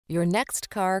Your next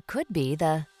car could be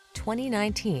the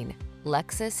 2019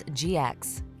 Lexus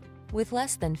GX. With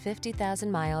less than 50,000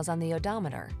 miles on the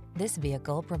odometer, this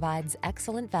vehicle provides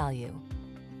excellent value.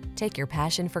 Take your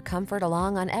passion for comfort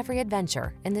along on every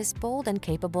adventure in this bold and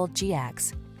capable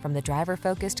GX. From the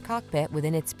driver-focused cockpit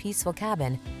within its peaceful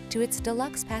cabin to its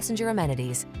deluxe passenger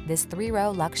amenities, this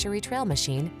 3-row luxury trail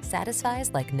machine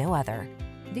satisfies like no other.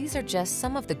 These are just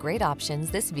some of the great options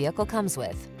this vehicle comes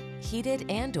with: heated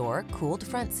and/or cooled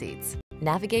front seats,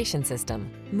 navigation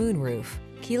system, moonroof,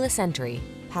 keyless entry,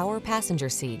 power passenger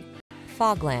seat,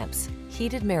 fog lamps,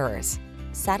 heated mirrors,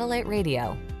 satellite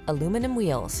radio, aluminum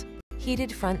wheels,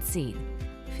 heated front seat.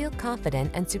 Feel confident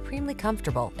and supremely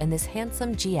comfortable in this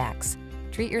handsome GX.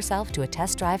 Treat yourself to a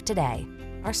test drive today.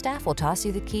 Our staff will toss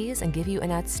you the keys and give you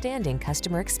an outstanding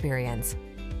customer experience.